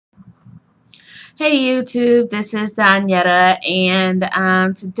Hey YouTube, this is Danietta,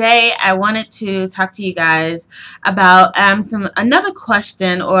 and today I wanted to talk to you guys about another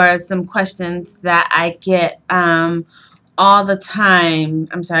question or some questions that I get all the time.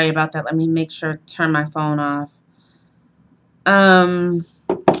 I'm sorry about that. Let me make sure to turn my phone off. Um,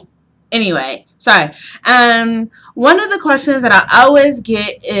 anyway, sorry. One of the questions that I always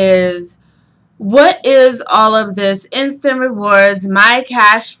get is, what is all of this instant rewards,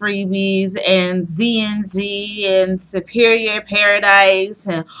 MyCash freebies, and ZNZ and Superior Paradise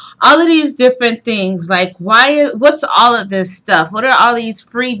and all of these different things? Like, what's all of this stuff? What are all these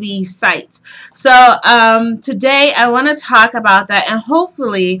freebie sites? So today I want to talk about that, and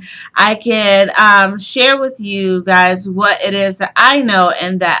hopefully I can share with you guys what it is that I know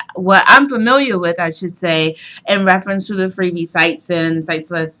and that what I'm familiar with, I should say, in reference to the freebie sites and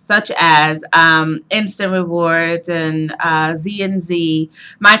sites such as Instant Rewards and ZNZ,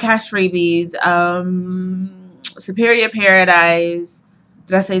 MyCash Freebies, Superior Paradise.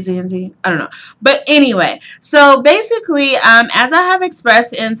 Did I say ZNZ? I don't know. But anyway, so basically, as I have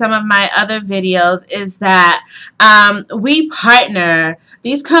expressed in some of my other videos, is that we partner,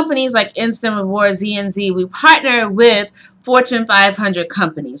 these companies like Instant Rewards, ZNZ, we partner with Fortune 500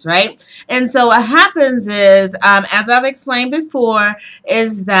 companies, right? And so what happens is, as I've explained before,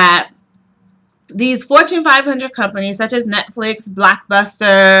 is that these Fortune 500 companies such as Netflix,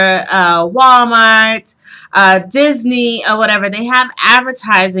 Blockbuster, Walmart, Disney, or whatever, they have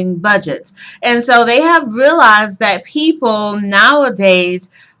advertising budgets. And so they have realized that people nowadays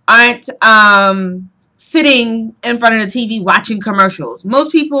aren't sitting in front of the TV watching commercials.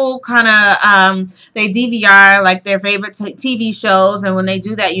 Most people kind of they DVR like their favorite TV shows, and when they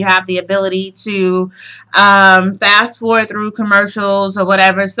do that, you have the ability to fast forward through commercials or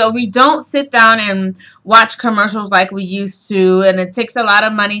whatever. So we don't sit down and watch commercials like we used to, and it takes a lot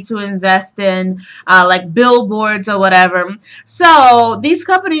of money to invest in like billboards or whatever. So these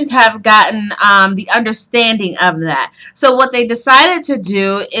companies have gotten the understanding of that. So what they decided to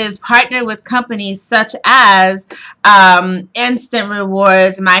do is partner with companies such as Instant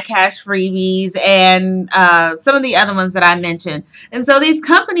Rewards, MyCash Freebies, and some of the other ones that I mentioned. And so these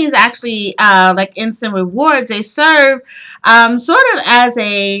companies actually, like Instant Rewards, they serve sort of as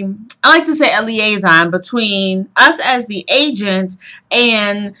I like to say, a liaison between us as the agent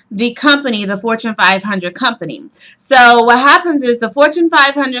and the company, the Fortune 500 company. So what happens is the Fortune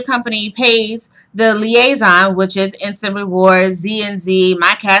 500 company pays the liaison, which is Instant Rewards, ZNZ,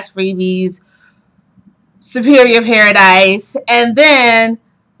 MyCash Freebies, Superior Paradise, and then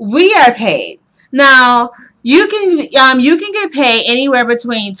we are paid. Now, you can get paid anywhere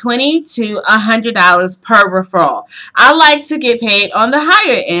between $20 to $100 per referral. I like to get paid on the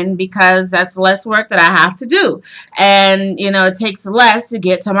higher end because that's less work that I have to do, and it takes less to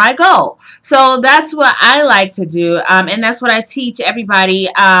get to my goal. So that's what I like to do, and that's what I teach everybody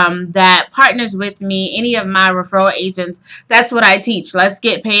that partners with me. Any of my referral agents, that's what I teach. Let's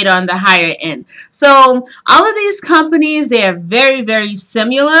get paid on the higher end. So all of these companies, they are very, very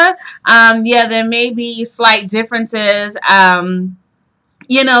similar. Yeah, there may be slight differences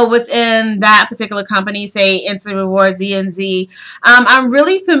within that particular company, say Instant Rewards, ZNZ. I'm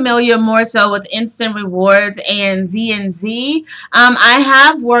really familiar more so with Instant Rewards and ZNZ. I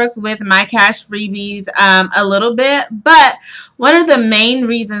have worked with MyCash Freebies a little bit, but one of the main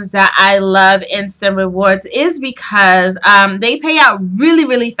reasons that I love Instant Rewards is because they pay out really,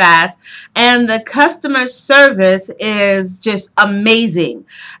 really fast, and the customer service is just amazing.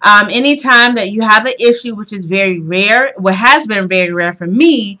 Anytime that you have an issue, which is very rare, what has been very rare for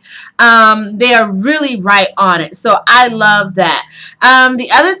me, they are really right on it. So I love that. The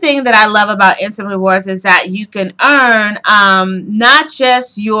other thing that I love about Instant Rewards is that you can earn not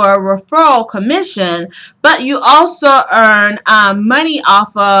just your referral commission, but you also earn money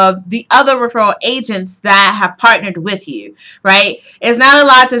off of the other referral agents that have partnered with you, right? It's not a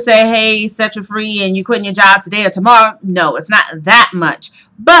lot to say, hey, set you free and you quitting your job today or tomorrow. No, it's not that much.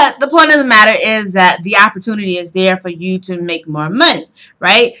 But the point of the matter is that the opportunity is there for you to make more money,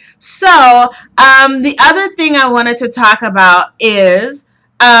 right? So the other thing I wanted to talk about is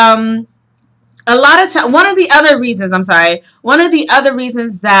a lot of time, one of the other reasons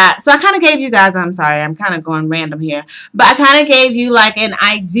that, so I kind of gave you guys, I'm sorry, I'm kind of going random here, but I kind of gave you like an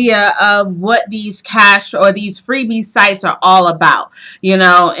idea of what these cash or these freebie sites are all about,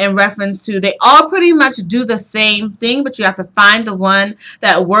 in reference to, they all pretty much do the same thing, but you have to find the one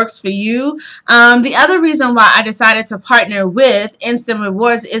that works for you. The other reason why I decided to partner with Instant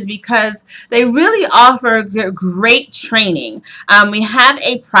Rewards is because they really offer great training. We have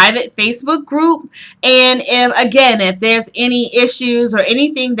a private Facebook group group. And if there's any issues or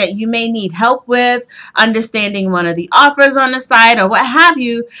anything that you may need help with, understanding one of the offers on the site or what have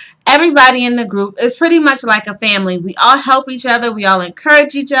you, everybody in the group is pretty much like a family. We all help each other, we all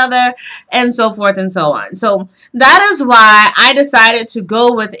encourage each other, and so forth and so on. So that is why I decided to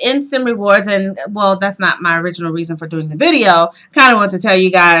go with instant rewards. And well, that's not my original reason for doing the video. Kind of want to tell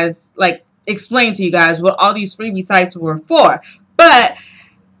you guys, like, explain to you guys what all these freebie sites were for. But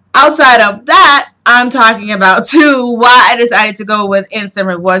outside of that, I'm talking about too why I decided to go with instant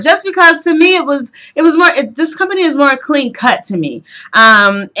rewards, just because to me it was more, this company is more clean cut to me,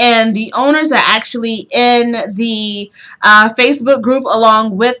 and the owners are actually in the Facebook group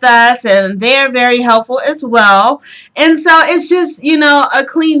along with us, and they're very helpful as well. And so it's just, you know, a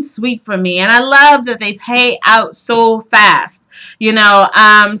clean sweep for me, and I love that they pay out so fast, you know.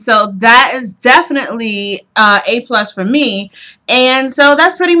 So that is definitely a plus for me. And so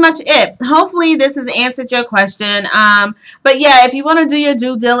that's pretty much it. Hopefully this has answered your question. But yeah, if you want to do your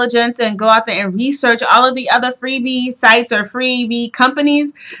due diligence and go out there and research all of the other freebie sites or freebie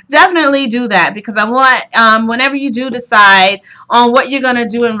companies, definitely do that, because I want, whenever you do decide on what you're going to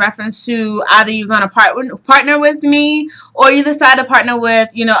do in reference to either you're going to partner with me or you decide to partner with,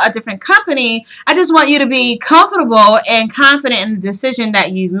 you know, a different company, I just want you to be comfortable and confident in the decision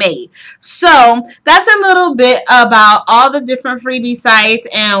that you've made. So that's a little bit about all the different freebie sites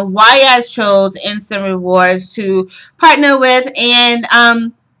and why I chose instant rewards to partner with.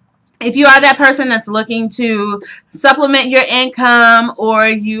 And if you are that person that's looking to supplement your income, or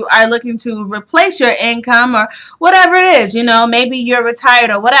you are looking to replace your income, or whatever it is, you know, maybe you're retired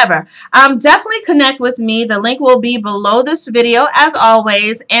or whatever, definitely connect with me. The link will be below this video as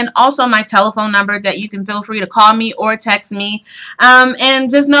always, and also my telephone number that you can feel free to call me or text me. And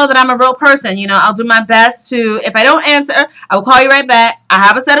just know that I'm a real person. You know, I'll do my best to, if I don't answer, I will call you right back. I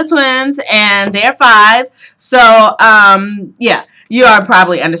have a set of twins and they're 5. So, yeah. You are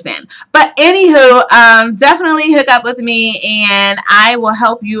probably understand. But anywho, definitely hook up with me and I will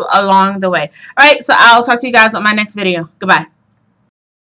help you along the way. All right, so I'll talk to you guys on my next video. Goodbye.